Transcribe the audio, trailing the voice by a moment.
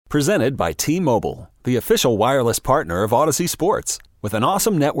Presented by T-Mobile, the official wireless partner of Odyssey Sports. With an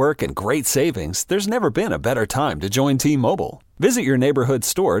awesome network and great savings, there's never been a better time to join T-Mobile. Visit your neighborhood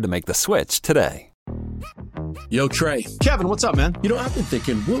store to make the switch today. Yo, Trey. Kevin, what's up, man? You know, I've been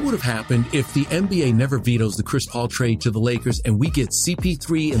thinking, what would have happened if the NBA never vetoes the Chris Paul trade to the Lakers and we get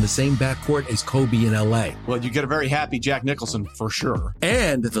CP3 in the same backcourt as Kobe in LA? Well, you get a very happy Jack Nicholson for sure.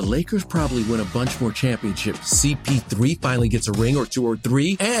 And the Lakers probably win a bunch more championships. CP3 finally gets a ring or two or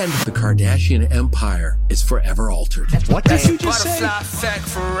three, and the Kardashian empire is forever altered. What did you just say?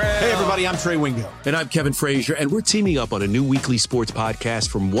 Hey, everybody, I'm Trey Wingo. And I'm Kevin Frazier, and we're teaming up on a new weekly sports podcast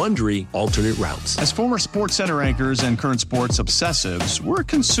from Wondery, Alternate Routes. As former Sports Center anchors and current sports obsessives, we're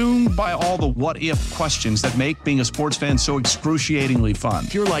consumed by all the what-if questions that make being a sports fan so excruciatingly fun.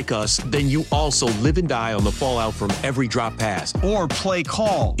 If you're like us, then you also live and die on the fallout from every drop pass. Or play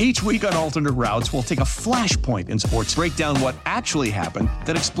call. Each week on Alternate Routes, we'll take a flashpoint in sports, break down what actually happened,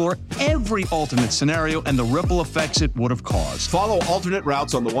 then explore every alternate scenario and the ripple effects it would have caused. Follow Alternate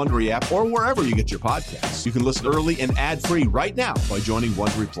Routes on the Wondery app or wherever you get your podcasts. You can listen early and ad-free right now by joining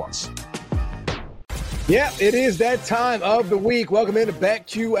Wondery Plus. Yeah, it is that time of the week. Welcome into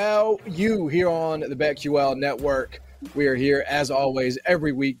BetQLU here on the BetQL Network. We are here, as always,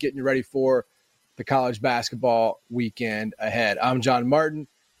 every week getting you ready for the college basketball weekend ahead. I'm John Martin,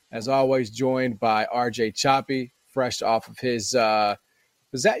 as always, joined by RJ Choppy, fresh off of his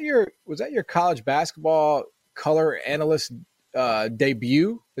was that your college basketball color analyst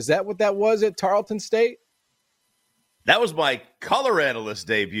debut? Is that what that was at Tarleton State? That was my color analyst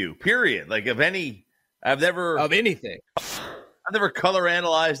debut, period. Like anything. I've never color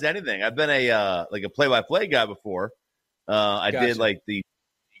analyzed anything. I've been a play-by-play guy before. I did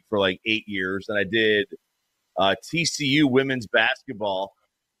for 8 years, and I did TCU women's basketball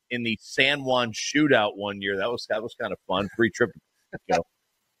in the San Juan shootout one year. That was kind of fun. Free trip. That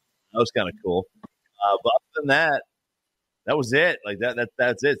was kind of cool. But other than that, that was it.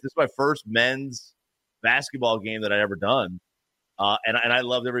 That's it. This is my first men's basketball game that I'd ever done, and I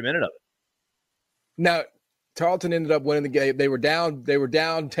loved every minute of it. Now, Tarleton ended up winning the game. They were down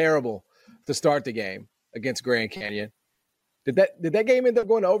terrible to start the game against Grand Canyon. Did that game end up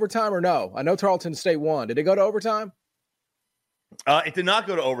going to overtime or no? I know Tarleton State won. Did it go to overtime? It did not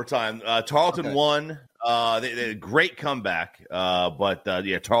go to overtime. Tarleton won. They had a great comeback, but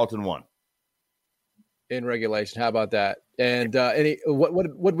Tarleton won in regulation. How about that? And what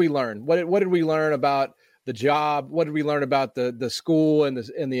did we learn? What did we learn about the job? What did we learn about the school and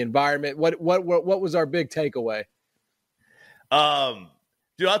the environment? What was our big takeaway?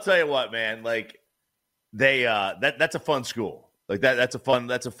 Dude, I'll tell you what, man. Like that's a fun school. Like that's a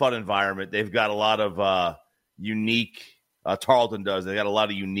fun environment. They've got a lot of unique. Tarleton does. They got a lot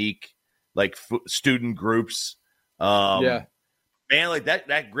of unique student groups. Man, like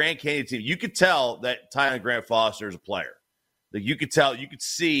that Grand Canyon team. You could tell that Tylen Grant Foster is a player. Like you could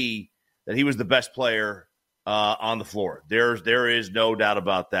see that he was the best player on the floor. There is no doubt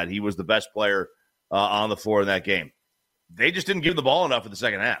about that. He was the best player on the floor in that game. They just didn't give the ball enough in the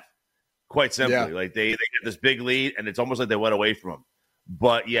second half. Quite simply, like they get this big lead, and it's almost like they went away from them.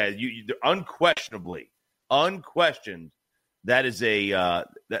 But yeah, unquestioned, that is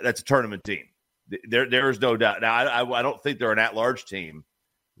that's a tournament team. There is no doubt. Now I don't think they're an at-large team,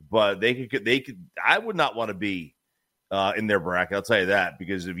 but they could. I would not want to be in their bracket. I'll tell you that,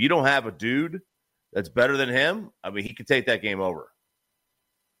 because if you don't have a dude that's better than him, I mean, he could take that game over.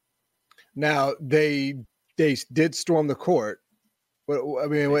 Now they did storm the court. I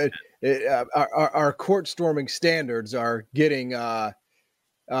mean, our court storming standards are getting lower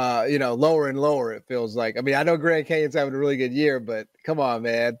and lower. It feels like. I mean, I know Grand Canyon's having a really good year, but come on,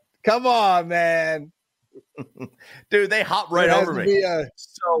 man, dude, they hopped right over me.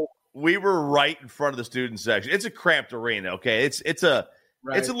 So we were right in front of the student section. It's a cramped arena. Okay, it's a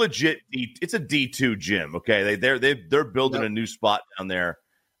legit. It's a D2 gym. Okay, they're building a new spot down there,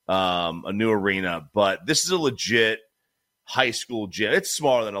 a new arena. But this is a legit high school gym. It's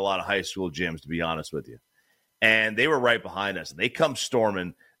smaller than a lot of high school gyms, to be honest with you. And they were right behind us, and they come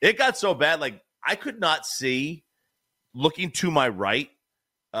storming. It got so bad, like I could not see. Looking to my right,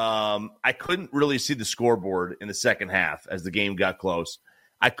 I couldn't really see the scoreboard in the second half as the game got close.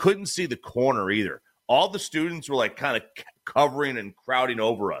 I couldn't see the corner either. All the students were kind of covering and crowding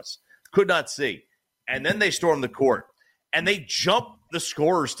over us. Could not see. And then they stormed the court, and they jumped the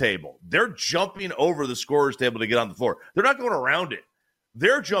scorer's table. They're jumping over the scorer's table to get on the floor. They're not going around it.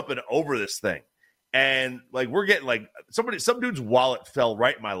 They're jumping over this thing. And we're getting some dude's wallet fell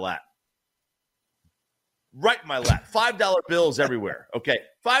right in my lap. Right in my lap. $5 bills everywhere. Okay.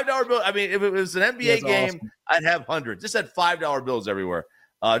 $5 bill. I mean, if it was an NBA game, awesome. I'd have hundreds. This had $5 bills everywhere.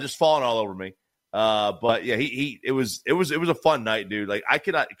 just falling all over me. But yeah, it was a fun night, dude. Like, I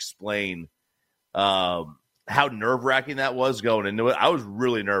cannot explain how nerve-wracking that was going into it. I was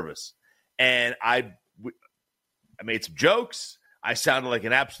really nervous, and I made some jokes. I sounded like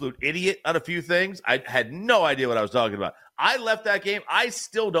an absolute idiot on a few things. I had no idea what I was talking about. I left that game. I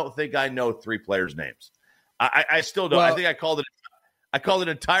still don't think I know 3 players' names. I still don't. Well, I think I called it an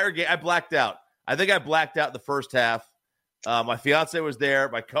entire game. I blacked out. I think I blacked out the first half. My fiance was there.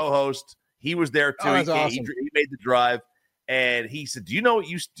 My co-host, he was there too. Oh, that's awesome. He made the drive, and he said, "Do you know what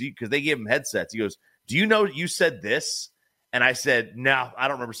you?" Because they gave him headsets. He goes, "Do you know you said this?" And I said, "No, I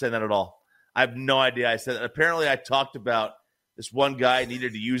don't remember saying that at all. I have no idea." I said, apparently, I talked about this one guy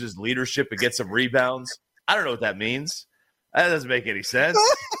needed to use his leadership to get some rebounds. I don't know what that means. That doesn't make any sense.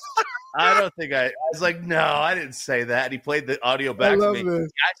 I don't think I was like, no, I didn't say that. And he played the audio back to me. This.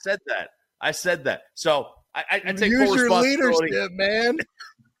 I said that. So I take use full your responsibility. leadership, man.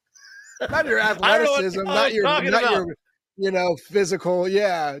 Not your athleticism, not your physical.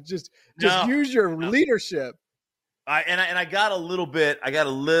 Yeah, just use your leadership. I got a little bit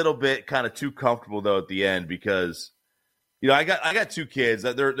kind of too comfortable though at the end because I got 2 kids.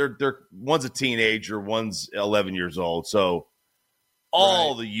 They're one's a teenager, one's 11 years old. So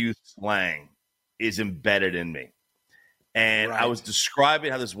all the youth slang is embedded in me. And I was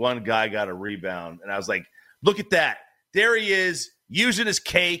describing how this one guy got a rebound, and I was like, look at that. There he is using his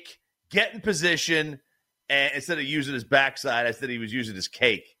cake, getting position, and instead of using his backside, I said he was using his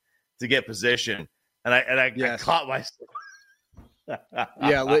cake to get position. And I caught myself.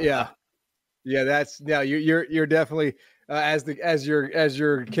 You're definitely as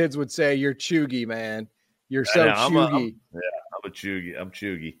your kids would say, you're chuggy, man. You're so chuggy. I'm a chuggy. I'm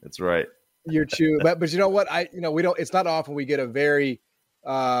chuggy. That's right. You're chuggy. But you know what? We don't. It's not often we get a very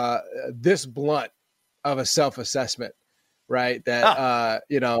this blunt of a self-assessment, right? That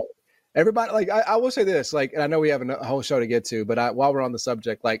everybody, like, I will say this, like, and I know we have a whole show to get to, but while we're on the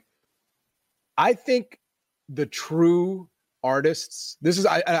subject, like, I think the true artists,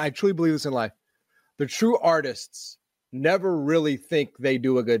 I truly believe this in life. The true artists never really think they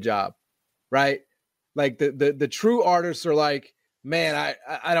do a good job, right? Like the true artists are like, man,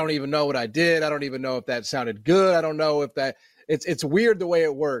 I don't even know what I did. I don't even know if that sounded good. I don't know if that it's weird the way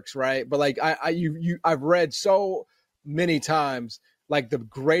it works, right? But like I've read so many times, like the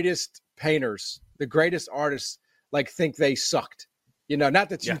greatest painters, the greatest artists, like think they sucked. Not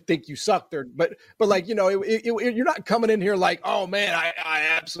that you think you sucked, but like, you're not coming in here like, oh man, I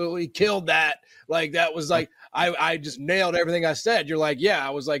absolutely killed that. Like that was like, I just nailed everything I said. You're like, yeah, I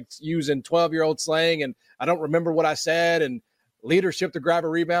was like using 12-year-old slang and I don't remember what I said and leadership to grab a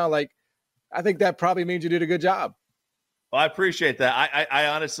rebound. Like, I think that probably means you did a good job. Well, I appreciate that. I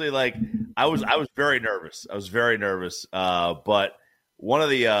honestly, like, I was very nervous. But one of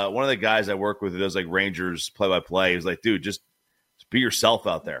the guys I work with who does like Rangers play-by-play is like, dude, just be yourself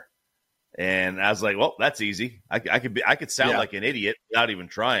out there. And I was like, well, that's easy. I could sound like an idiot without even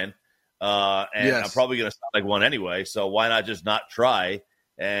trying. I'm probably going to sound like one anyway. So why not just not try?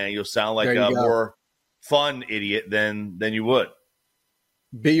 And you'll sound like a more fun idiot than you would.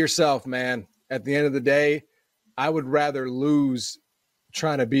 Be yourself, man. At the end of the day, I would rather lose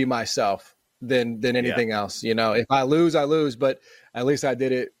trying to be myself than anything else. If I lose, I lose, but at least I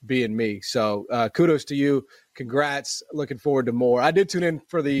did it being me. So kudos to you. Congrats. Looking forward to more. I did tune in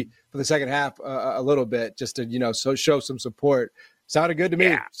for the second half a little bit just to, show some support. Sounded good to me.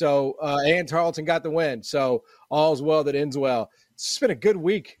 Yeah. So and Tarleton got the win. So all's well that ends well. It's been a good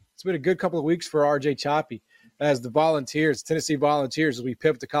week. It's been a good couple of weeks for RJ Choppy as the Volunteers, Tennessee Volunteers, as we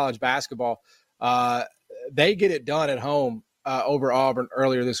pivot to college basketball. They get it done at home over Auburn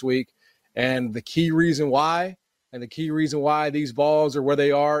earlier this week. And the key reason why these Vols are where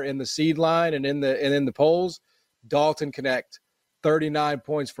they are in the seed line and in the polls, Dalton Knecht, 39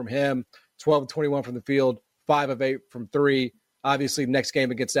 points from him, 12 of 21 from the field, 5 of 8 from 3. Obviously, next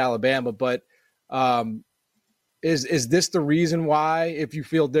game against Alabama. But is this the reason why, if you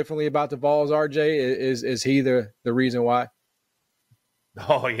feel differently about the Vols, RJ, is he the reason why?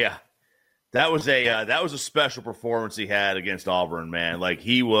 Oh, yeah. That was a special performance he had against Auburn, man. Like,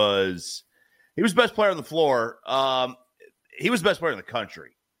 he was best player on the floor. He was best player in the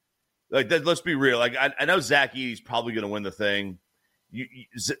country. Like, let's be real. Like, I know Zach Edey's probably going to win the thing.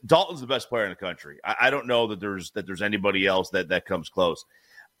 Dalton's the best player in the country. I don't know that there's anybody else that comes close.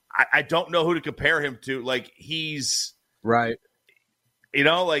 I don't know who to compare him to. Like, he's right. He's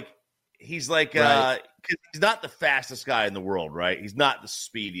like he's not the fastest guy in the world, right? He's not the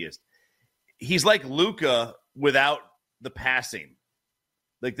speediest. He's like Luka without the passing.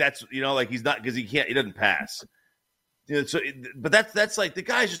 Like, that's, he's not, because he doesn't pass. But that's like the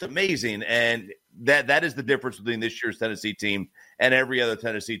guy's just amazing, and that is the difference between this year's Tennessee team and every other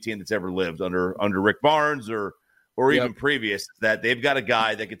Tennessee team that's ever lived under Rick Barnes or even previous. That they've got a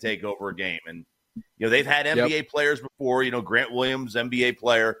guy that could take over a game, and they've had NBA players before. Grant Williams, NBA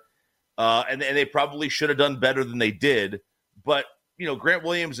player, and they probably should have done better than they did. But Grant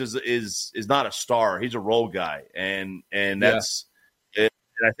Williams is not a star; he's a role guy, and that's.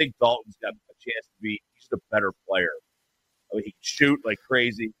 And I think Dalton's got a chance to be. He's a better player. He can shoot like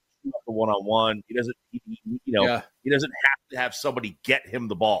crazy, shoot up the one-on-one. He doesn't, he doesn't have to have somebody get him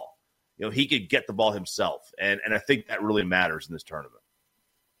the ball. He could get the ball himself, and I think that really matters in this tournament.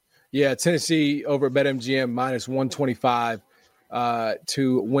 Yeah, Tennessee over at BetMGM -125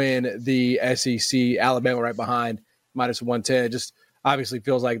 to win the SEC. Alabama right behind -110. It just obviously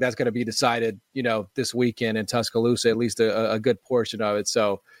feels like that's going to be decided, this weekend in Tuscaloosa, at least a good portion of it.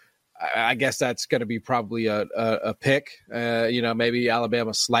 So I guess that's going to be probably a pick, maybe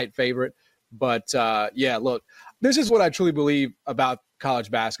Alabama's slight favorite. But, look, this is what I truly believe about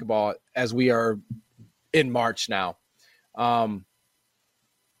college basketball as we are in March now. I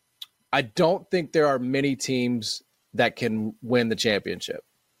don't think there are many teams that can win the championship.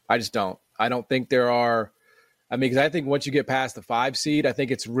 I just don't. I don't think there are. Because I think once you get past the 5 seed, I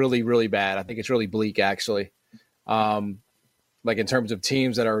think it's really, really bad. I think it's really bleak, actually. Like in terms of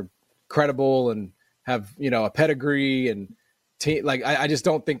teams that are credible and have a pedigree and I just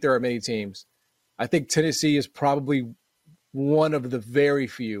don't think there are many teams. I think Tennessee is probably one of the very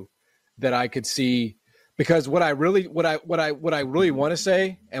few that I could see, because what I really want to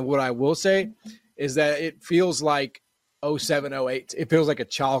say and what I will say is that it feels like 07, 08. It feels like a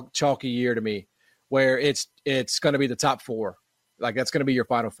chalky year to me, where it's going to be the top 4. Like that's going to be your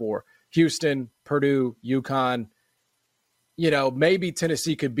Final Four: Houston, Purdue, UConn. Maybe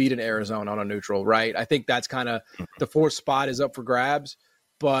Tennessee could beat an Arizona on a neutral, right? I think that's kind of the 4th spot is up for grabs,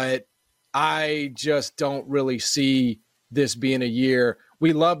 but I just don't really see this being a year.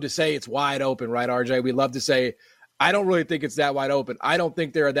 We love to say it's wide open, right, RJ? We love to say, I don't really think it's that wide open. I don't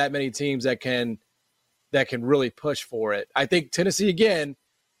think there are that many teams that can really push for it. I think Tennessee, again,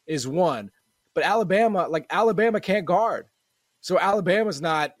 is one, but Alabama can't guard. So Alabama's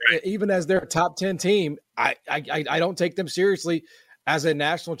not, even as their top 10 team, I don't take them seriously as a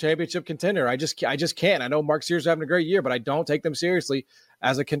national championship contender. I just can't. I know Mark Sears is having a great year, but I don't take them seriously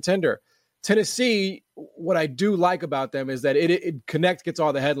as a contender. Tennessee, what I do like about them is that it Connect gets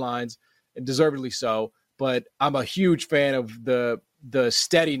all the headlines, and deservedly so, but I'm a huge fan of the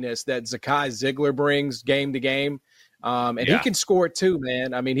steadiness that Zakai Ziegler brings game to game. He can score it too,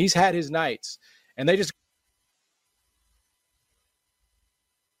 man. He's had his nights, and they just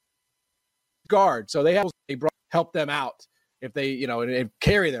guard. So they help them out if they, and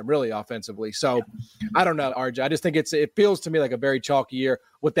carry them really offensively. So I don't know, RJ. I just think it feels to me like a very chalky year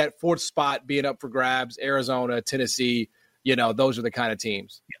with that 4th spot being up for grabs. Arizona, Tennessee, those are the kind of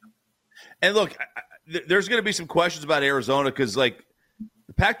teams. Yeah. And look, there's going to be some questions about Arizona because like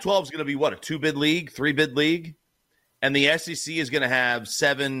the Pac-12 is going to be what, a 2-bid league, 3-bid league, and the SEC is going to have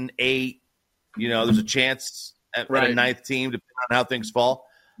 7, 8. There's a chance at a 9th team depending on how things fall.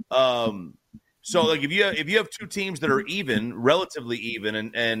 So like if you have 2 teams that are relatively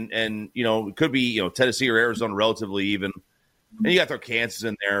even, and it could be Tennessee or Arizona relatively even, and you got to throw Kansas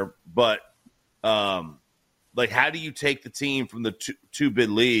in there, but like how do you take the team from the 2-bid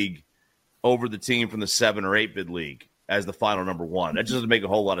league over the team from the 7 or 8-bid league as the final number 1? That just doesn't make a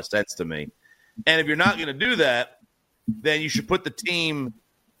whole lot of sense to me. And if you're not going to do that, then you should put the team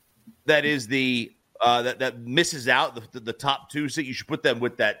that is that misses out the top 2 seed. You should put them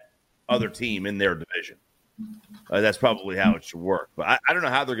with that other team in their division. That's probably how it should work. But I don't know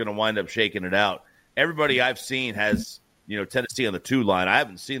how they're going to wind up shaking it out. Everybody I've seen has Tennessee on the 2 line. I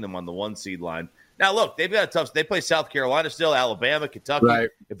haven't seen them on the 1 seed line. Now, look, they've got a tough – they play South Carolina still, Alabama, Kentucky. Right.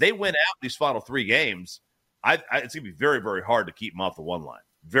 If they win out these final 3 games, it's going to be very, very hard to keep them off the 1 line.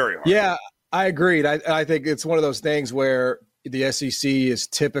 Very hard. Yeah, I agreed. I think it's one of those things where the SEC is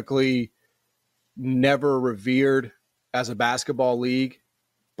typically never revered as a basketball league,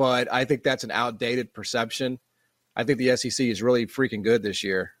 but I think that's an outdated perception. I think the SEC is really freaking good this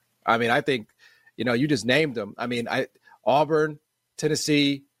year. I think, you just named them. Auburn,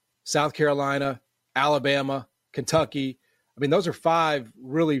 Tennessee, South Carolina, Alabama, Kentucky. Those are 5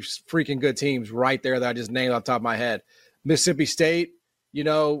 really freaking good teams right there that I just named off the top of my head. Mississippi State,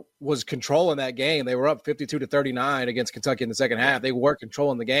 was controlling that game. They were up 52-39 against Kentucky in the second half. They were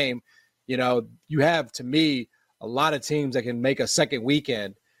controlling the game. You have, to me, a lot of teams that can make a second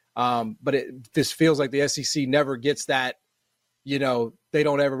weekend. But this feels like the SEC never gets that, they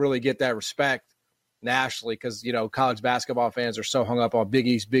don't ever really get that respect. nationally because, college basketball fans are so hung up on Big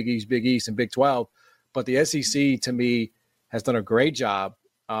East, and Big 12. But the SEC, to me, has done a great job.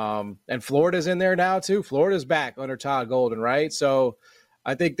 And Florida's in there now, too. Florida's back under Todd Golden, right? So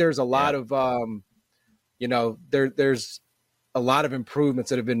I think there's a lot of, there's a lot of improvements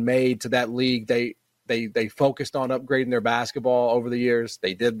that have been made to that league. They focused on upgrading their basketball over the years.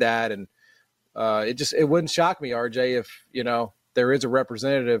 They did that. And it wouldn't shock me, RJ, if, there is a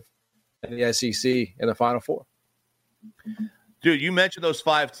representative in the SEC in the Final Four. Dude, you mentioned those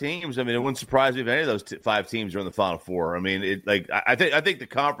 5 teams. I mean, it wouldn't surprise me if any of those 5 teams are in the Final Four. I mean, I think the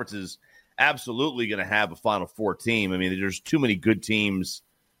conference is absolutely going to have a Final Four team. I mean, there's too many good teams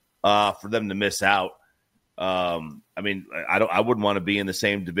for them to miss out. I mean, I wouldn't want to be in the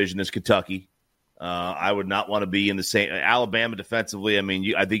same division as Kentucky. I would not want to be in the same Alabama defensively. I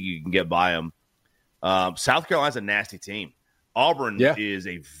mean, I think you can get by them. South Carolina's a nasty team. Auburn is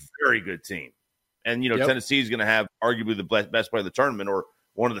a very good team. And, Tennessee is going to have arguably the best player of the tournament or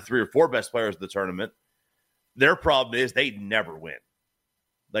one of the 3 or 4 best players of the tournament. Their problem is they never win.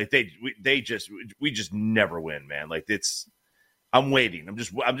 Like we just never win, man. Like I'm waiting.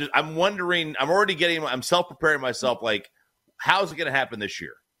 I'm wondering, I'm self-preparing myself. Like, how's it going to happen this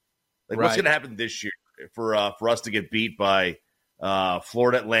year? Like, what's going to happen this year for us to get beat by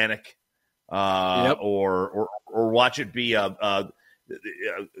Florida Atlantic or watch it be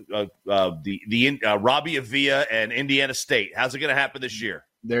Robbie Avila and Indiana State. How's it going to happen this year?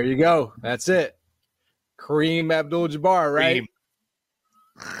 There you go. That's it. Kareem Abdul-Jabbar, right?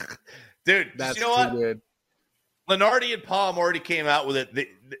 Dude, that's you know what? Good. Lenardi and Palm already came out with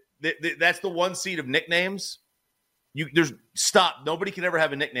it. That's the one seed of nicknames. Stop. Nobody can ever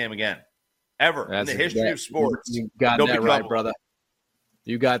have a nickname again. Ever. In the history of sports. You got that right, brother.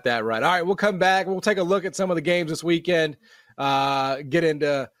 You got that right. All right, we'll come back. We'll take a look at some of the games this weekend. Get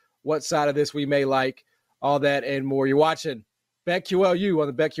into what side of this we may like, all that and more. You're watching BetQLU on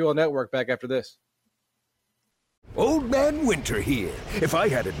the BetQL Network. Back after this. Old Man Winter here. If I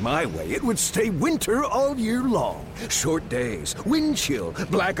had it my way, it would stay winter all year long. Short days, wind chill,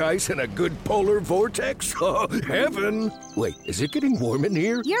 black ice, and a good polar vortex. Oh, heaven. Wait, is it getting warm in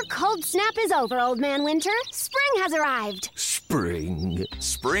here? Your cold snap is over, Old Man Winter. Spring has arrived. Spring.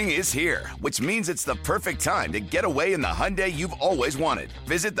 Spring is here, which means it's the perfect time to get away in the Hyundai you've always wanted.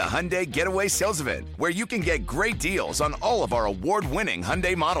 Visit the Hyundai Getaway Sales Event, where you can get great deals on all of our award-winning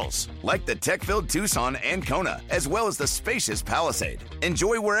Hyundai models, like the tech-filled Tucson and Kona, as well as the spacious Palisade.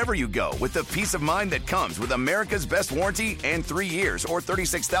 Enjoy wherever you go with the peace of mind that comes with America's best warranty and 3 years or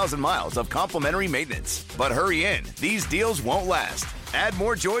 36,000 miles of complimentary maintenance. But hurry in, these deals won't last. Add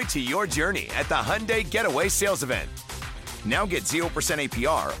more joy to your journey at the Hyundai Getaway Sales Event. Now get 0%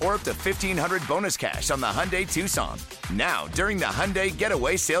 APR or up to $1,500 bonus cash on the Hyundai Tucson. Now, during the Hyundai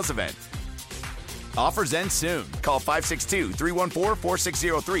Getaway Sales Event. Offers end soon. Call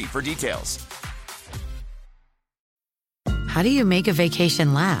 562-314-4603 for details. How do you make a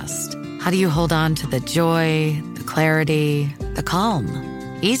vacation last? How do you hold on to the joy, the clarity, the calm?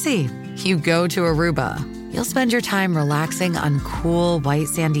 Easy. You go to Aruba. You'll spend your time relaxing on cool, white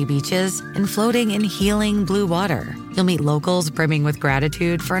sandy beaches and floating in healing blue water. You'll meet locals brimming with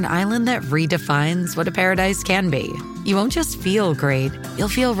gratitude for an island that redefines what a paradise can be. You won't just feel great, you'll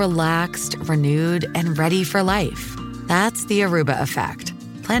feel relaxed, renewed, and ready for life. That's the Aruba effect.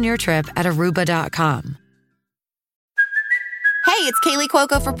 Plan your trip at Aruba.com. Hey, it's Kaylee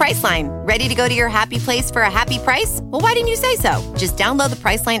Cuoco for Priceline. Ready to go to your happy place for a happy price? Well, why didn't you say so? Just download the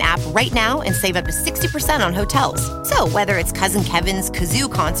Priceline app right now and save up to 60% on hotels. So whether it's Cousin Kevin's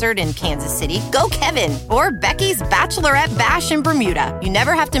Kazoo Concert in Kansas City, go Kevin, or Becky's Bachelorette Bash in Bermuda, you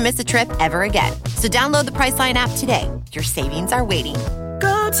never have to miss a trip ever again. So download the Priceline app today. Your savings are waiting.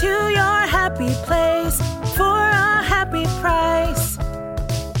 Go to your happy place for a happy price.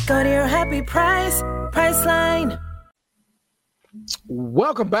 Go to your happy price, Priceline.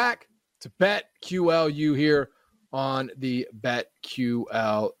 Welcome back to BetQLU here on the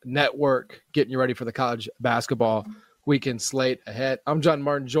BetQL Network, getting you ready for the college basketball weekend slate ahead. I'm John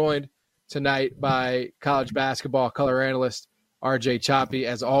Martin, joined tonight by college basketball color analyst RJ Choppy,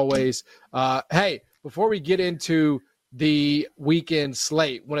 as always. Hey, before we get into the weekend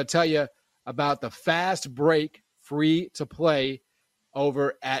slate, I want to tell you about the fast break free to play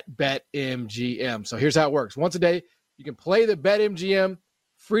over at BetMGM. So here's how it works. Once a day, you can play the BetMGM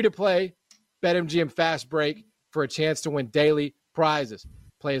free-to-play BetMGM Fast Break for a chance to win daily prizes.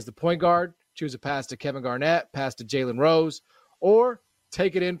 Play as the point guard, choose a pass to Kevin Garnett, pass to Jalen Rose, or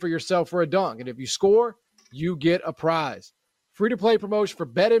take it in for yourself for a dunk. And if you score, you get a prize. Free-to-play promotion for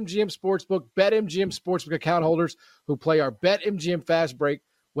BetMGM Sportsbook. BetMGM Sportsbook account holders who play our BetMGM Fast Break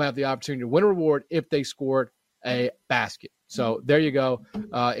will have the opportunity to win a reward if they scored a basket. So there you go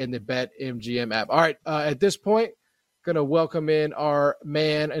in the BetMGM app. All right, at this point, going to welcome in our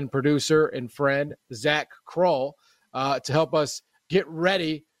man and producer and friend, Zach Kroll, to help us get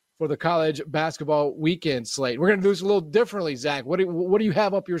ready for the college basketball weekend slate. We're going to do this a little differently, Zach. What do you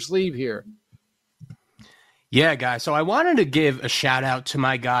have up your sleeve here? Yeah, guys. So I wanted to give a shout out to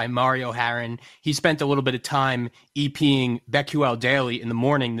my guy, Mario Harron. He spent a little bit of time EPing BetQL Daily in the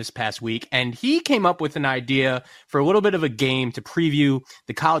morning this past week, and he came up with an idea for a little bit of a game to preview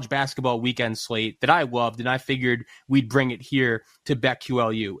the college basketball weekend slate that I loved, and I figured we'd bring it here to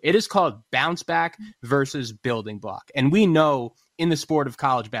BetQLU. It is called Bounce Back versus Building Block. And we know in the sport of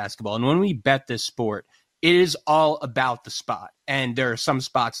college basketball, and when we bet this sport, it is all about the spot. And there are some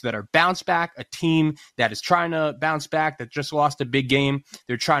spots that are bounce back, a team that is trying to bounce back, that just lost a big game.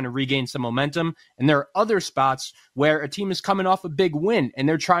 They're trying to regain some momentum. And there are other spots where a team is coming off a big win and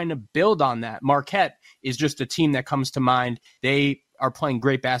they're trying to build on that. Marquette is just a team that comes to mind. They are playing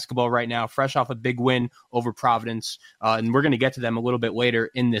great basketball right now, fresh off a big win over Providence. And we're going to get to them a little bit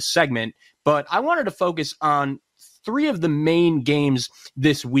later in this segment. But I wanted to focus on three of the main games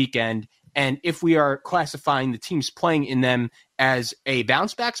this weekend, and if we are classifying the teams playing in them as a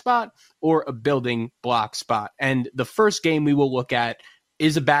bounce back spot or a building block spot. And the first game we will look at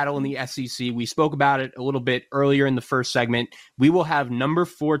is a battle in the SEC. We spoke about it a little bit earlier in the first segment. We will have number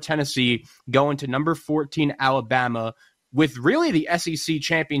 4 Tennessee going to number 14 Alabama with really the SEC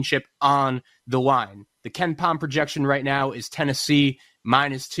championship on the line. The KenPom projection right now is Tennessee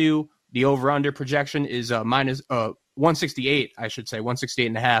 -2. The over-under projection is minus 168, I should say,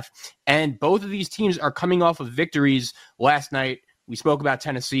 168.5. And both of these teams are coming off of victories last night. We spoke about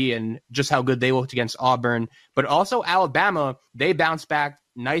Tennessee and just how good they looked against Auburn, but also Alabama. They bounced back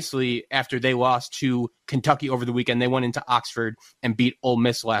nicely after they lost to Kentucky over the weekend. They went into Oxford and beat Ole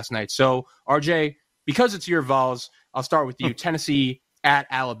Miss last night. So, RJ, because it's your Vols, I'll start with you. Tennessee at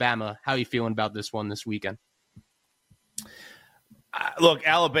Alabama. How are you feeling about this one this weekend? Look,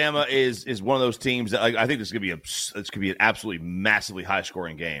 Alabama is one of those teams that I think this could be an absolutely massively high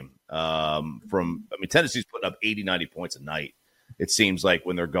scoring game. Tennessee's putting up 80, 90 points a night. It seems like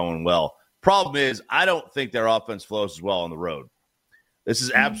when they're going well. Problem is, I don't think their offense flows as well on the road. This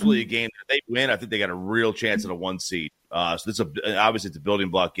is absolutely a game that they win. I think they got a real chance at a 1 seed. So this is obviously it's a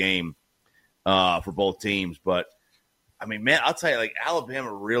building block game for both teams, but. I mean, man, I'll tell you, like,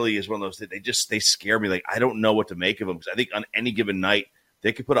 Alabama really is one of those that they scare me. Like, I don't know what to make of them because I think on any given night,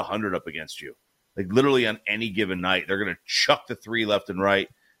 they could put 100 up against you. Like, literally on any given night, they're going to chuck the 3 left and right.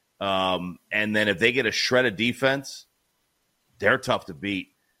 And then if they get a shred of defense, they're tough to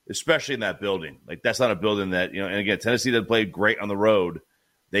beat, especially in that building. Like, that's not a building that, and again, Tennessee didn't play great on the road.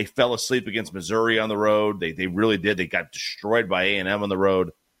 They fell asleep against Missouri on the road. They really did. They got destroyed by A&M on the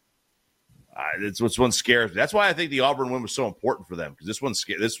road. This one scares me. That's why I think the Auburn win was so important for them, because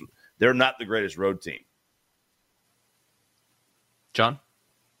they're not the greatest road team. John?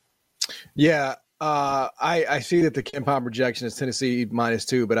 Yeah, I see that the KenPom projection is Tennessee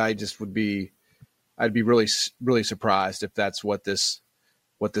 -2, but I'd be really, really surprised if that's what this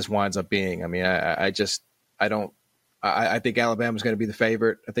winds up being. I mean, I think Alabama's going to be the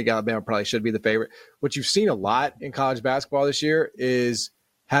favorite. I think Alabama probably should be the favorite. What you've seen a lot in college basketball this year is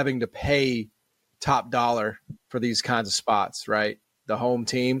having to pay top dollar for these kinds of spots, right? The home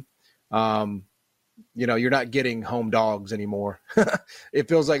team, you're not getting home dogs anymore. It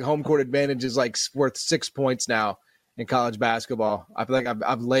feels like home court advantage is like worth 6 points now in college basketball. I feel like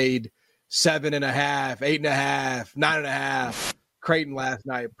I've laid 7.5, 8.5, 9.5. Creighton last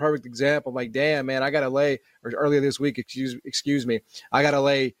night, perfect example. I'm like, damn, man, I got to lay, or earlier this week, excuse me, I got to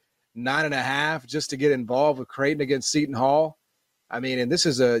lay 9.5 just to get involved with Creighton against Seton Hall. I mean, and this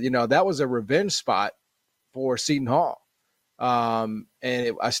is that was a revenge spot for Seton Hall.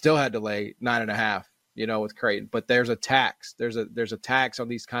 I still had to lay 9.5, with Creighton, but there's a tax. There's a tax on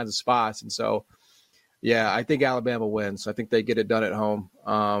these kinds of spots. And so, yeah, I think Alabama wins. I think they get it done at home.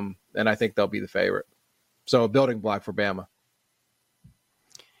 And I think they'll be the favorite. So a building block for Bama.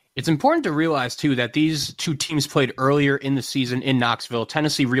 It's important to realize, too, that these two teams played earlier in the season in Knoxville.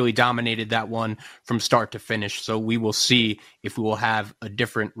 Tennessee really dominated that one from start to finish, so we will see if we will have a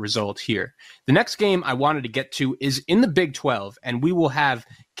different result here. The next game I wanted to get to is in the Big 12, and we will have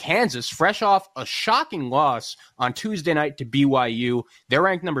Kansas, fresh off a shocking loss on Tuesday night to BYU. They're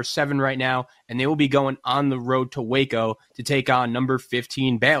ranked number 7 right now, and they will be going on the road to Waco to take on number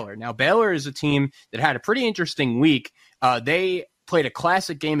 15 Baylor. Now, Baylor is a team that had a pretty interesting week. They played a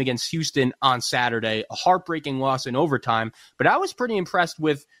classic game against Houston on Saturday, a heartbreaking loss in overtime, but I was pretty impressed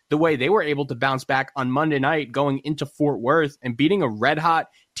with the way they were able to bounce back on Monday night going into Fort Worth and beating a red-hot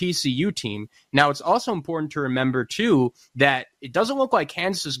TCU team. Now, it's also important to remember, too, that it doesn't look like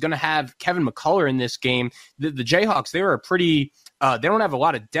Kansas is going to have Kevin McCullough in this game. The Jayhawks, they were they don't have a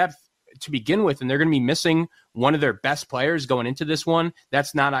lot of depth to begin with, and they're going to be missing one of their best players going into this one.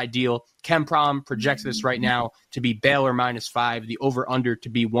 That's not ideal. KenPom projects this right now to be Baylor -5, the over-under to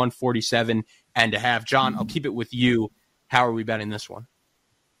be 147.5. John, I'll keep it with you. How are we betting this one?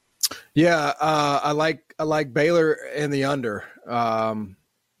 Yeah, I like Baylor and the under,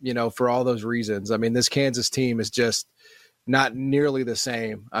 for all those reasons. I mean, this Kansas team is just not nearly the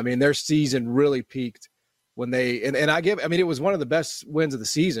same. I mean, their season really peaked when it was one of the best wins of the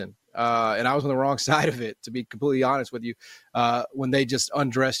season. And I was on the wrong side of it, to be completely honest with you, when they just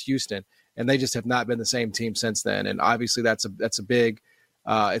undressed Houston, and they just have not been the same team since then. And obviously that's a big,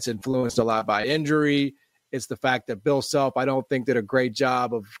 it's influenced a lot by injury. It's the fact that Bill Self, I don't think, did a great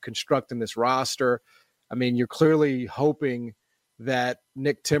job of constructing this roster. I mean, you're clearly hoping that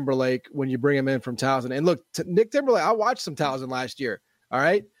Nick Timberlake, when you bring him in from Towson, and look, Nick Timberlake, I watched some Towson last year. All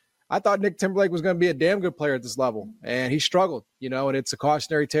right. I thought Nick Timberlake was going to be a damn good player at this level, and he struggled, and it's a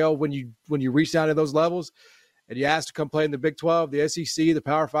cautionary tale when you reach down to those levels and you ask to come play in the Big 12, the SEC, the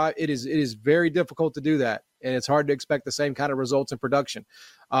Power 5. It is very difficult to do that, and it's hard to expect the same kind of results in production.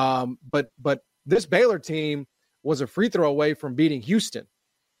 But this Baylor team was a free throw away from beating Houston,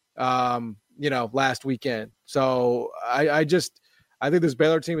 last weekend. So I think this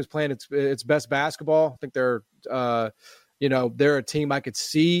Baylor team is playing its best basketball. I think they're a team I could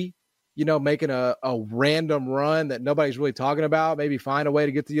see, making a random run that nobody's really talking about, maybe find a way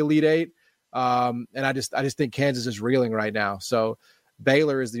to get to the Elite Eight. And I just think Kansas is reeling right now. So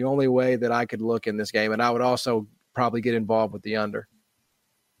Baylor is the only way that I could look in this game. And I would also probably get involved with the under.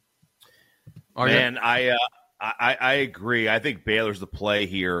 Man, I agree. I think Baylor's the play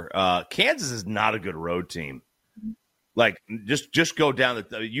here. Kansas is not a good road team. Like, just go down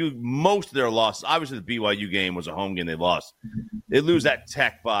most of their losses. Obviously, the BYU game was a home game they lost. They lose at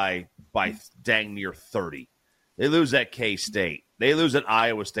Tech by dang near 30. They lose at K-State. They lose at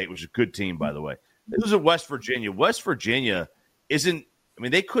Iowa State, which is a good team, by the way. They lose at West Virginia. West Virginia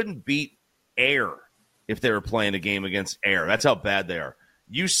they couldn't beat Air if they were playing a game against Air. That's how bad they are.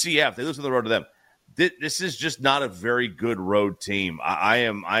 UCF, they lose on the road to them. This is just not a very good road team. I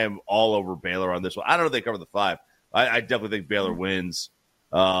am all over Baylor on this one. I don't know if they cover the 5. I definitely think Baylor wins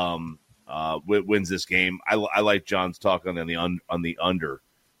this game. I like John's talk on the under,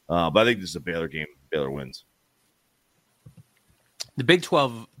 but I think this is a Baylor game. Baylor wins. The Big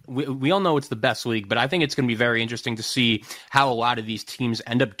 12, we all know it's the best league, but I think it's going to be very interesting to see how a lot of these teams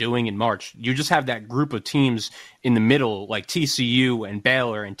end up doing in March. You just have that group of teams in the middle, like TCU and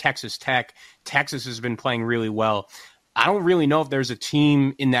Baylor and Texas Tech. Texas has been playing really well. I don't really know if there's a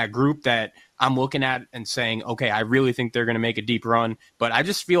team in that group that I'm looking at and saying, okay, I really think they're going to make a deep run. But I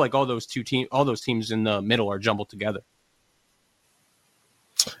just feel like all those teams in the middle are jumbled together.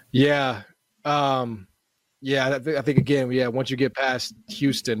 Yeah. I think, again, once you get past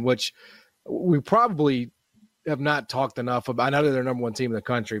Houston, which we probably have not talked enough about. I know they're the number one team in the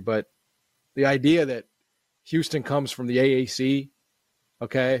country, but the idea that Houston comes from the AAC,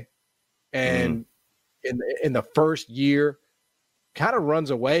 okay, and in the first year kind of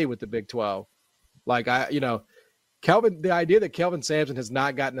runs away with the Big 12. Like, Kelvin, the idea that Kelvin Sampson has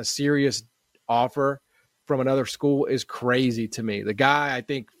not gotten a serious offer from another school is crazy to me. The guy, I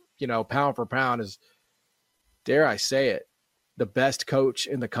think, pound for pound is, dare I say it, the best coach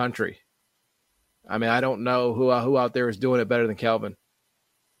in the country. I mean, I don't know who out there is doing it better than Kelvin.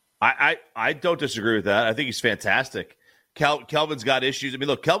 I don't disagree with that. I think he's fantastic. Kelvin's got issues. I mean,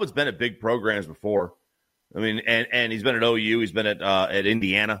 look, Kelvin's been at big programs before. I mean, and he's been at OU. He's been at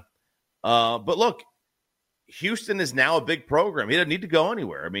Indiana. But look, Houston is now a big program. He doesn't need to go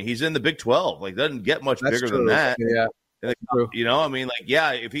anywhere. I mean, he's in the Big 12. Like, doesn't get much bigger than that. Yeah. I mean, like,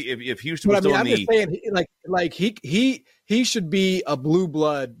 yeah, if Houston was still I'm just saying, like he should be a blue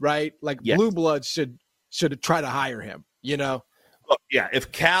blood, right? Like, yes. Blue blood should try to hire him, Look, yeah,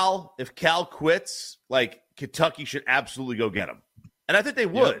 if Cal quits, like, Kentucky should absolutely go get him. And I think they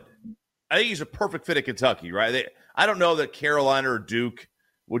would. Yep. I think he's a perfect fit at Kentucky, right? I don't know that Carolina or Duke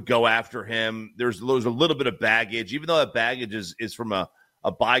would go after him. There's a little bit of baggage, even though that baggage is from a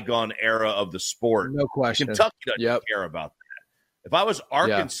bygone era of the sport. No question. Kentucky doesn't care about that. If I was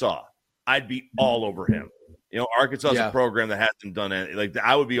Arkansas, I'd be all over him. Arkansas is a program that hasn't done anything. Like,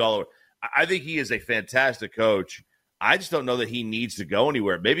 I would be all over. I think he is a fantastic coach. I just don't know that he needs to go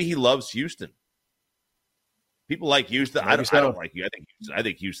anywhere. Maybe he loves Houston. People like Houston. I don't like you. I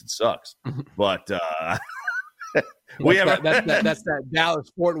think Houston sucks. But that's that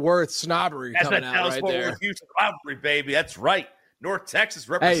Dallas Fort Worth snobbery coming out right there. Houston rivalry, baby. That's right. North Texas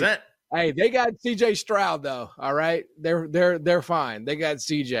represent. Hey, they got CJ Stroud though. All right, they're fine. They got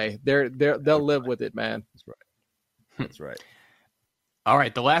CJ. They'll live with it, man. That's right. That's right. All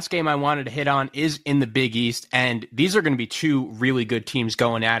right, the last game I wanted to hit on is in the Big East, and these are going to be two really good teams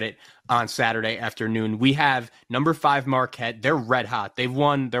going at it on Saturday afternoon. We have number 5 Marquette. They're red hot. They've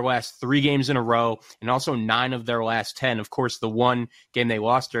won their last 3 games in a row and also 9 of their last 10. Of course, the one game they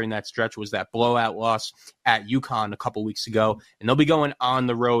lost during that stretch was that blowout loss at UConn a couple weeks ago, and they'll be going on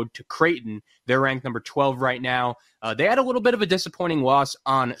the road to Creighton. They're ranked number 12 right now. They had a little bit of a disappointing loss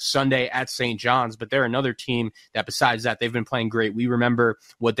on Sunday at St. John's, but they're another team that besides that, they've been playing great. We remember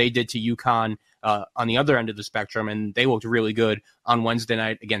what they did to UConn on the other end of the spectrum, and they looked really good on Wednesday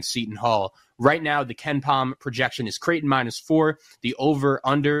night against Seton Hall. Right now, the KenPom projection is Creighton -4. The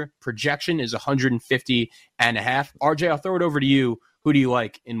over-under projection is 150.5. RJ, I'll throw it over to you. Who do you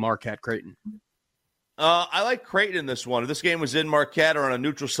like in Marquette Creighton? I like Creighton in this one. If this game was in Marquette or on a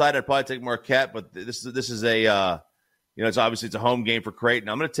neutral site, I'd probably take Marquette, but this is a it's obviously it's a home game for Creighton.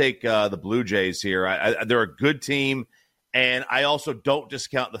 I'm going to take the Blue Jays here. They're a good team, and I also don't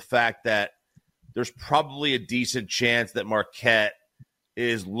discount the fact that there's probably a decent chance that Marquette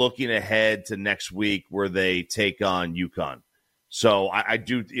is looking ahead to next week where they take on UConn. So I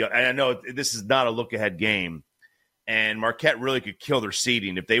do, and I know this is not a look-ahead game, and Marquette really could kill their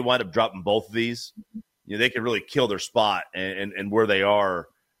seeding. If they wind up dropping both of these, they could really kill their spot and where they are.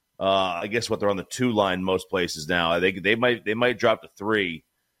 I guess what they're on the 2 line most places now. I think they might drop to 3.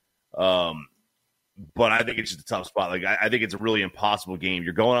 But I think it's just a tough spot. Like I think it's a really impossible game.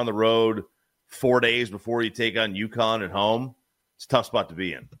 You're going on the road 4 days before you take on UConn at home. It's a tough spot to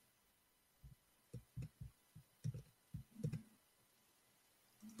be in.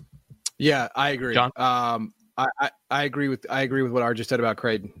 Yeah, I agree. John? I agree with what RJ said about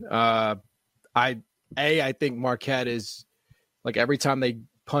Creighton. I think Marquette is like every time they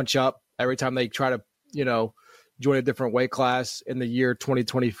punch up, every time they try to, join a different weight class in the year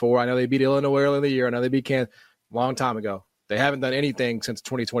 2024. I know they beat Illinois early in the year. I know they beat Kansas a long time ago. They haven't done anything since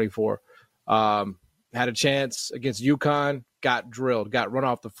 2024. Had a chance against UConn, got drilled, got run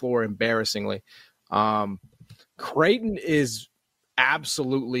off the floor embarrassingly. Creighton is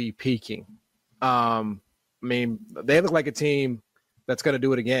absolutely peaking. They look like a team that's going to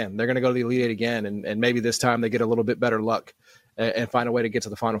do it again. They're going to go to the Elite Eight again, and maybe this time they get a little bit better luck and find a way to get to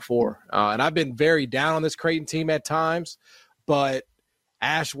the Final Four. And I've been very down on this Creighton team at times, but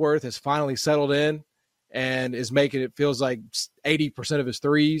Ashworth has finally settled in and is making it feels like 80% of his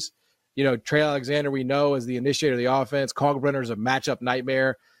threes. Trey Alexander, we know, is the initiator of the offense. Kalkbrenner is a matchup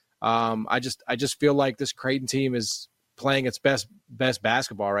nightmare. I just feel like this Creighton team is playing its best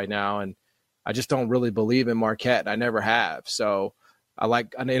basketball right now, and I just don't really believe in Marquette. I never have. So I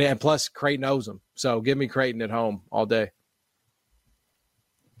like, and plus Creighton owes them. So give me Creighton at home all day.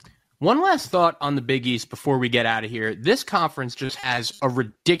 One last thought on the Big East before we get out of here. This conference just has a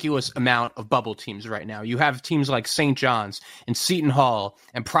ridiculous amount of bubble teams right now. You have teams like St. John's and Seton Hall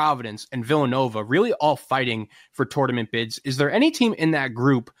and Providence and Villanova really all fighting for tournament bids. Is there any team in that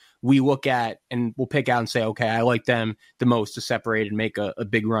group we look at and we'll pick out and say, okay, I like them the most to separate and make a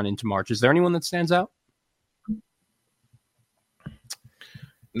big run into March? Is there anyone that stands out?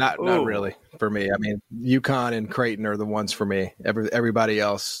 Not really for me. UConn and Creighton are the ones for me. Everybody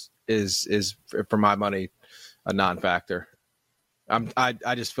else is for my money a non-factor.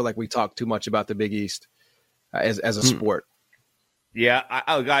 I just feel like we talk too much about the Big East as a sport. Yeah,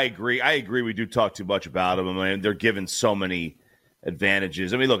 I agree. I agree. We do talk too much about them. They're given so many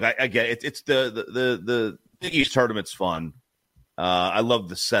advantages. Look, I get it. It's the Big East tournament's fun. I love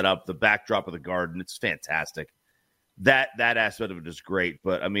the setup, the backdrop of the Garden. It's fantastic. That aspect of it is great.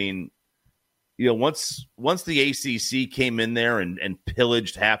 But once the ACC came in there and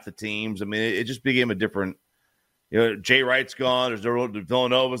pillaged half the teams, it just became a different. Jay Wright's gone.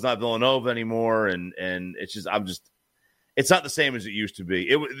 Villanova's not Villanova anymore, and it's just it's not the same as it used to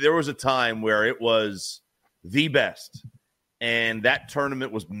be. There was a time where it was the best, and that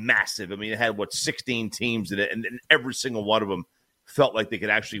tournament was massive. It had 16 teams in it, and every single one of them felt like they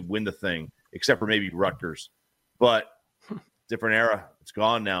could actually win the thing, except for maybe Rutgers. But different era. It's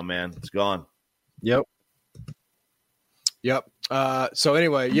gone now, man. It's gone. Yep. So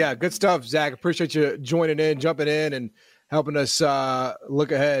anyway, yeah, good stuff, Zach. Appreciate you jumping in, and helping us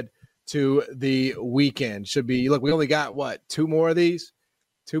look ahead to the weekend. Should be we only got two more of these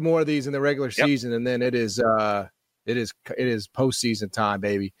in the regular season, and then it is postseason time,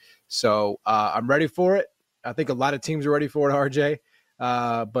 baby. So I'm ready for it. I think a lot of teams are ready for it, RJ.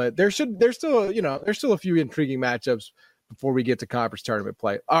 But there's still a few intriguing matchups before we get to conference tournament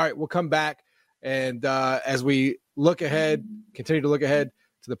play. All right, we'll come back. And as we continue to look ahead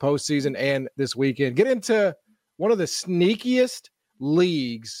to the postseason and this weekend. Get into one of the sneakiest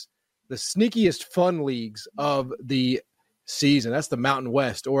leagues, the sneakiest fun leagues of the season. That's the Mountain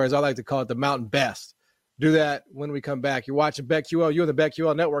West, or as I like to call it, the Mountain Best. Do that when we come back. You're watching BetQL. You're on the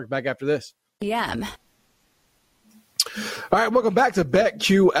BetQL Network. Back after this. Yeah. All right, welcome back to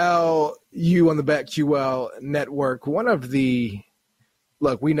BetQL. You on the BetQL Network. One of the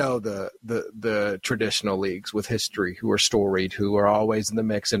we know the traditional leagues with history, who are storied, who are always in the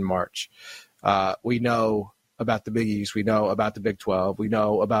mix in March. We know about the Big East. We know about the Big 12. We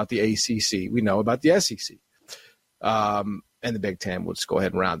know about the ACC. We know about the SEC. And the Big Ten. We'll just go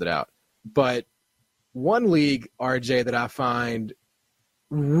ahead and round it out. But one league, RJ, that I find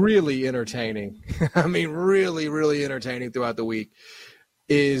really entertaining, I mean really, really entertaining throughout the week,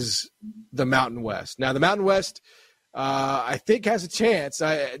 is the Mountain West. Now, the Mountain West, I think, has a chance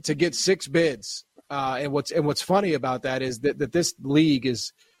to get 6 bids. And what's funny about that is that this league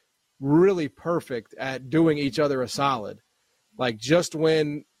is really perfect at doing each other a solid. Like, just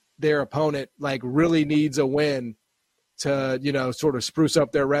when their opponent really needs a win to, sort of spruce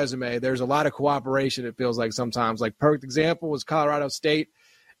up their resume, there's a lot of cooperation, it feels like sometimes. Like, perfect example was Colorado State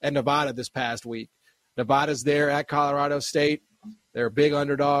and Nevada this past week. Nevada's there at Colorado State. They're big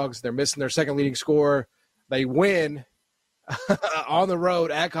underdogs. They're missing their second leading scorer. They win on the road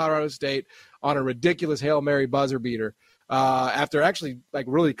at Colorado State on a ridiculous Hail Mary buzzer beater after actually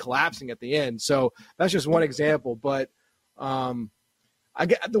really collapsing at the end. So that's just one example. But the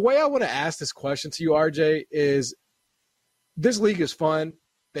way I want to ask this question to you, RJ, is this league is fun.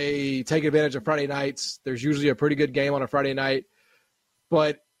 They take advantage of Friday nights. There's usually a pretty good game on a Friday night.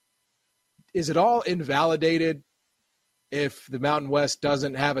 But is it all invalidated if the Mountain West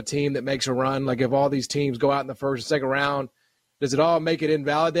doesn't have a team that makes a run? Like, if all these teams go out in the first and second round, does it all make it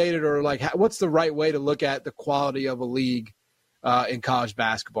invalidated? Or what's the right way to look at the quality of a league in college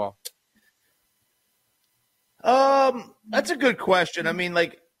basketball? That's a good question. I mean,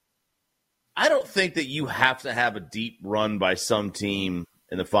 I don't think that you have to have a deep run by some team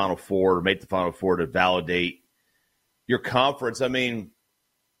in the Final Four or make the Final Four to validate your conference. I mean,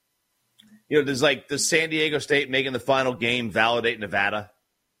 does San Diego State making the final game validate Nevada?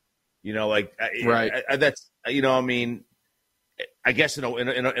 Right. That's, I mean, I guess in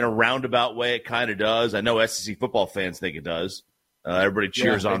a roundabout way it kind of does. I know SEC football fans think it does. Everybody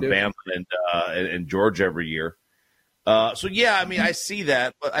cheers on Bama and Georgia every year. I mean, I see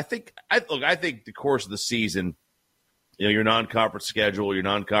that, but I think the course of the season, your non-conference schedule, your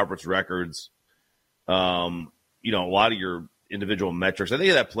non-conference records, a lot of your individual metrics, I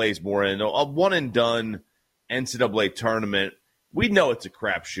think that plays more in a one and done NCAA tournament. We know it's a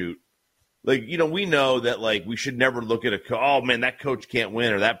crapshoot. We know that we should never look at oh man, that coach can't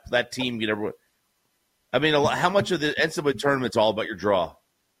win, or that team can never win. I mean, how much of the NCAA tournament's all about your draw?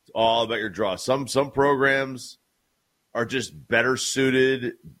 It's all about your draw. Some programs are just better suited,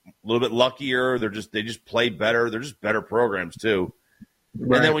 a little bit luckier. They just play better. They're just better programs too.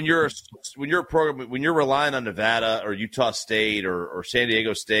 Right. And then when you're a program, when you're relying on Nevada or Utah State or San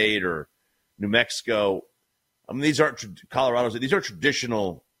Diego State or New Mexico, I mean, these aren't Colorado's. These are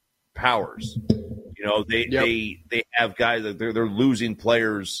traditional powers. They have guys that they're losing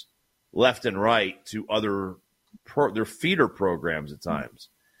players left and right to other their feeder programs at times.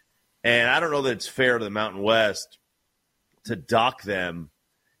 And I don't know that it's fair to the Mountain West to dock them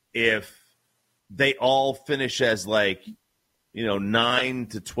if they all finish as 9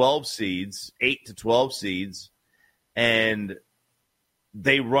 to 12 seeds, 8 to 12 seeds, and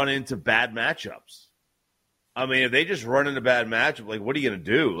they run into bad matchups. I mean, if they just run into bad matchup, what are you going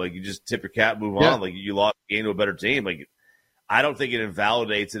to do? You just tip your cap, move on. You lost the game to a better team. I don't think it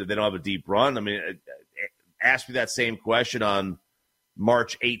invalidates it if they don't have a deep run. I mean, ask me that same question on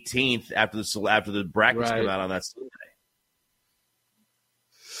March 18th after the brackets come out on that Sunday.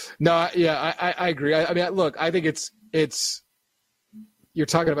 No, yeah, I agree. I mean, look, I think it's you're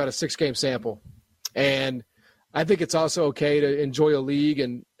talking about a 6-game sample, and I think it's also okay to enjoy a league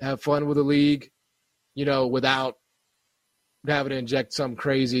and have fun with a league, without having to inject some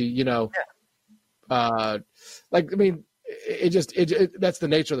crazy, I mean, that's the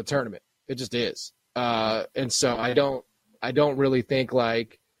nature of the tournament. It just is. And so I don't really think there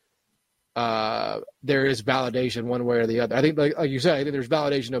is validation one way or the other. I think, like you said, I think there's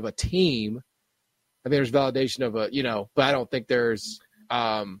validation of a team. I think there's validation of but I don't think there's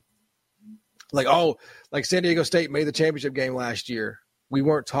San Diego State made the championship game last year. We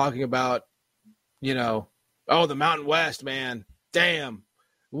weren't talking about, the Mountain West, man, damn,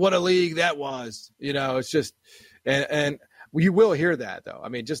 what a league that was. It's just, and you will hear that though. I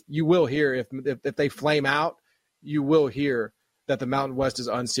mean, you will hear if they flame out you will hear that the Mountain West is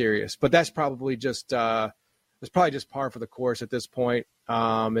unserious. But that's probably just par for the course at this point.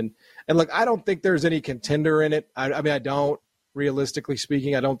 And look, I don't think there's any contender in it. I mean, I don't. Realistically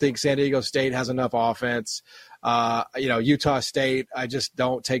speaking, I don't think San Diego State has enough offense. Utah State, I just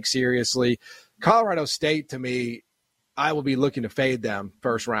don't take seriously. Colorado State, to me, I will be looking to fade them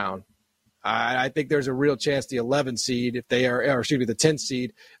first round. I think there's a real chance the 11 seed, if they are, or excuse me, the 10 seed,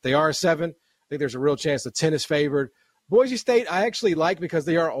 if they are a 7, I think there's a real chance the 10 is favored. Boise State, I actually like because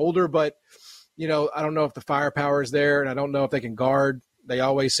they are older, but, I don't know if the firepower is there, and I don't know if they can guard. They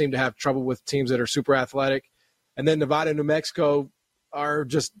always seem to have trouble with teams that are super athletic. And then Nevada and New Mexico are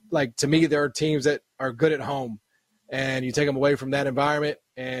just like, to me, there are teams that are good at home, and you take them away from that environment.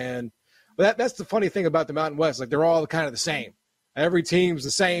 And that's the funny thing about the Mountain West. Like, they're all kind of the same. Every team's the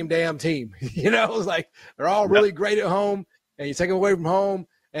same damn team. It's like they're all really great at home, and you take them away from home,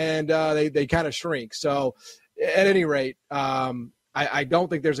 and they kind of shrink. So at any rate, I don't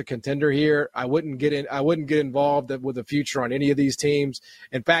think there's a contender here. I wouldn't get involved with the future on any of these teams.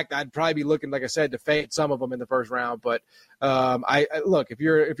 In fact, I'd probably be looking, like I said, to fade some of them in the first round. But I look, if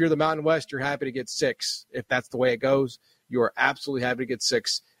you're the Mountain West, you're happy to get 6. If that's the way it goes, you are absolutely happy to get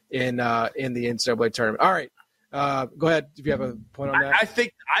 6 in the NCAA tournament. All right, go ahead if you have a point on that.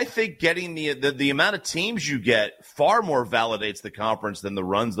 I think getting the amount of teams you get far more validates the conference than the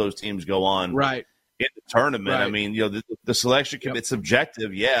runs those teams go on. Right. In the tournament. Right. I mean, the selection can it's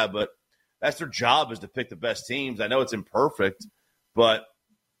subjective, yeah, but that's their job, is to pick the best teams. I know it's imperfect, but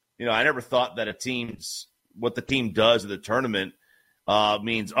I never thought that what the team does in the tournament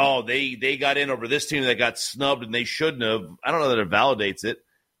means, they got in over this team that got snubbed and they shouldn't have. I don't know that it validates it.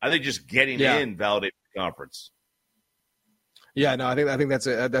 I think just getting in validates the conference. Yeah, no, I think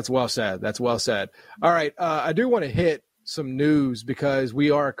that's well said. That's well said. All right, I do want to hit some news because we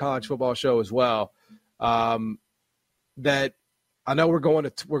are a college football show as well. That I know we're going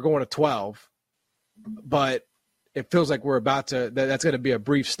to 12, but it feels like we're about to. That's going to be a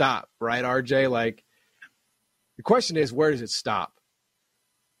brief stop, right, RJ? Like, the question is, where does it stop?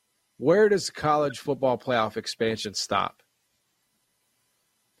 Where does college football playoff expansion stop?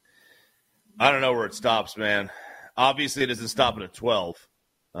 I don't know where it stops, man. Obviously, it doesn't stop at a 12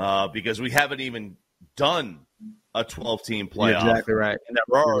 because we haven't even done a 12-team playoff. You're exactly right. And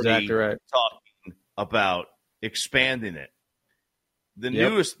we're already talking about expanding it. The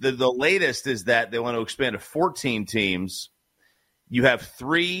newest, the latest is that they want to expand to 14 teams. You have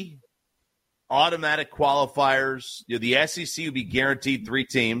 3 automatic qualifiers. The SEC will be guaranteed 3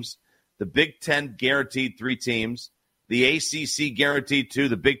 teams. The Big Ten guaranteed 3 teams. The ACC guaranteed 2.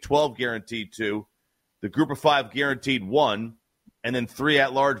 The Big 12 guaranteed 2. The Group of 5 guaranteed 1. And then 3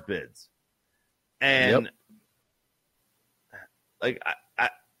 at-large bids. And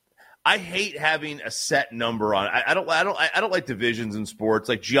I hate having a set number on it. I don't like divisions in sports.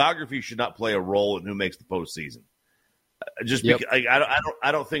 Like, geography should not play a role in who makes the postseason. Because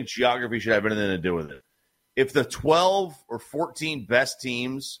I don't think geography should have anything to do with it. If the 12 or 14 best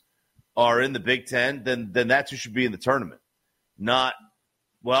teams are in the Big Ten, then that's who should be in the tournament. Not,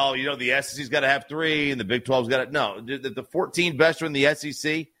 the SEC's got to have 3 and the Big 12's got to. No, the 14 best are in the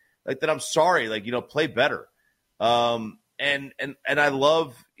SEC. Like, then I'm sorry. Like, play better. And I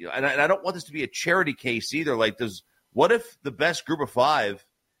love, and I don't want this to be a charity case either. Like, what if the best Group of 5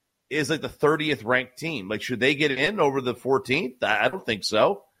 is like the 30th ranked team? Like, should they get in over the 14th? I don't think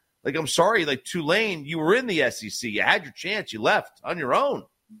so. Like, I'm sorry. Like, Tulane, you were in the SEC. You had your chance. You left on your own.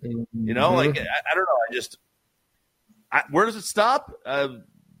 Mm-hmm. Like, I don't know. Where does it stop?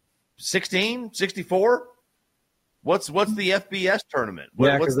 16, 64? What's the FBS tournament?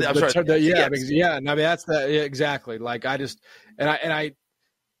 What's the? I'm sorry. That's exactly. Like, I just I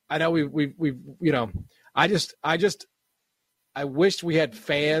know we've I wish we had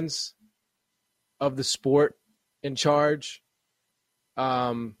fans of the sport in charge,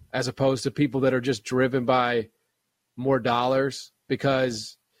 as opposed to people that are just driven by more dollars.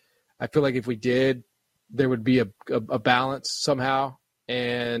 Because I feel like if we did, there would be a balance somehow,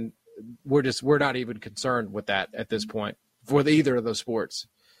 and we're not even concerned with that at this point for either of those sports.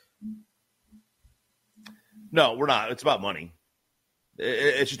 No, we're not. It's about money.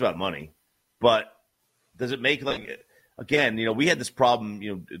 It's just about money. But does it make, like, again, we had this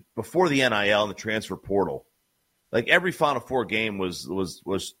problem, before the NIL and the transfer portal. Like, every Final Four game was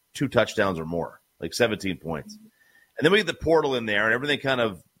 2 touchdowns or more, like 17 points. And then we get the portal in there, and everything kind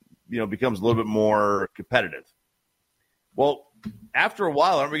of, becomes a little bit more competitive. Well, after a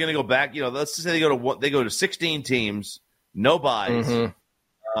while, aren't we going to go back? Let's just say they go to 16 teams, no buys.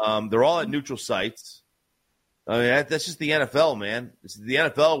 Mm-hmm. They're all at neutral sites. I mean, that's just the NFL, man. It's the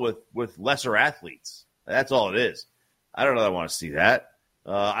NFL with lesser athletes. That's all it is. I don't know that I want to see that.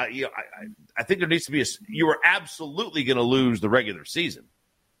 I think there needs to be you are absolutely going to lose the regular season.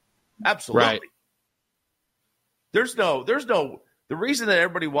 Absolutely. Right. The reason that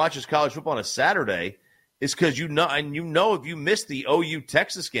everybody watches college football on a Saturday is because you know if you miss the OU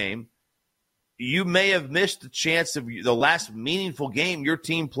Texas game, you may have missed the chance of the last meaningful game your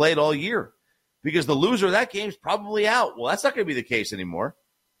team played all year, because the loser of that game is probably out. Well, that's not going to be the case anymore.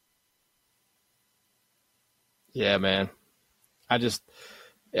 Yeah, man. I'm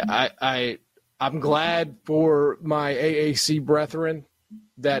glad for my AAC brethren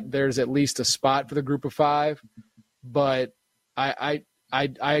that there's at least a spot for the group of five, but I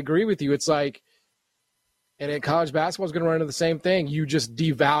agree with you. It's like, and in college basketball is going to run into the same thing. You just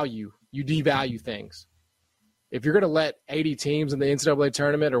devalue things. If you're going to let 80 teams in the NCAA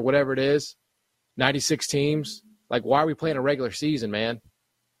tournament or whatever it is, 96 teams, like, why are we playing a regular season, man?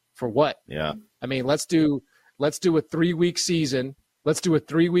 For what? Yeah. I mean, let's do a 3-week season. Let's do a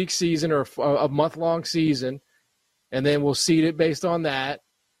 3-week season or a month-long season, and then we'll seed it based on that.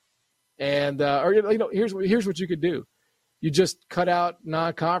 And here's what you could do: you just cut out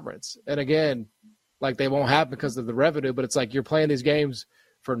non-conference. And again, like, they won't happen because of the revenue, but it's like you're playing these games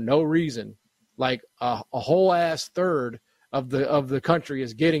for no reason. Like a whole ass third of the country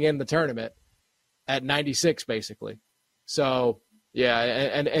is getting in the tournament at 96, basically. So yeah,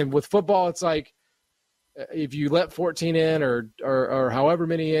 and with football, it's like, if you let 14 in or however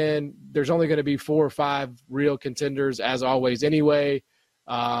many in, there's only going to be 4 or 5 real contenders, as always, anyway.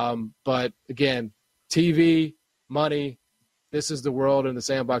 But again, TV, money, this is the world and the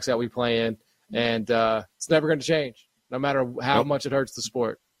sandbox that we play in, and it's never going to change, no matter how much it hurts the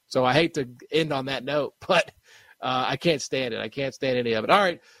sport. So I hate to end on that note, but I can't stand it. I can't stand any of it. All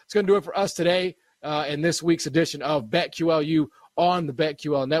right, it's going to do it for us today in this week's edition of BetQLU on the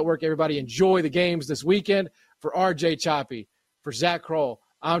BetQL Network. Everybody enjoy the games this weekend. For RJ Choppy, for Zach Kroll,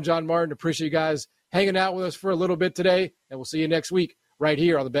 I'm John Martin. Appreciate you guys hanging out with us for a little bit today, and we'll see you next week right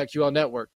here on the BetQL Network.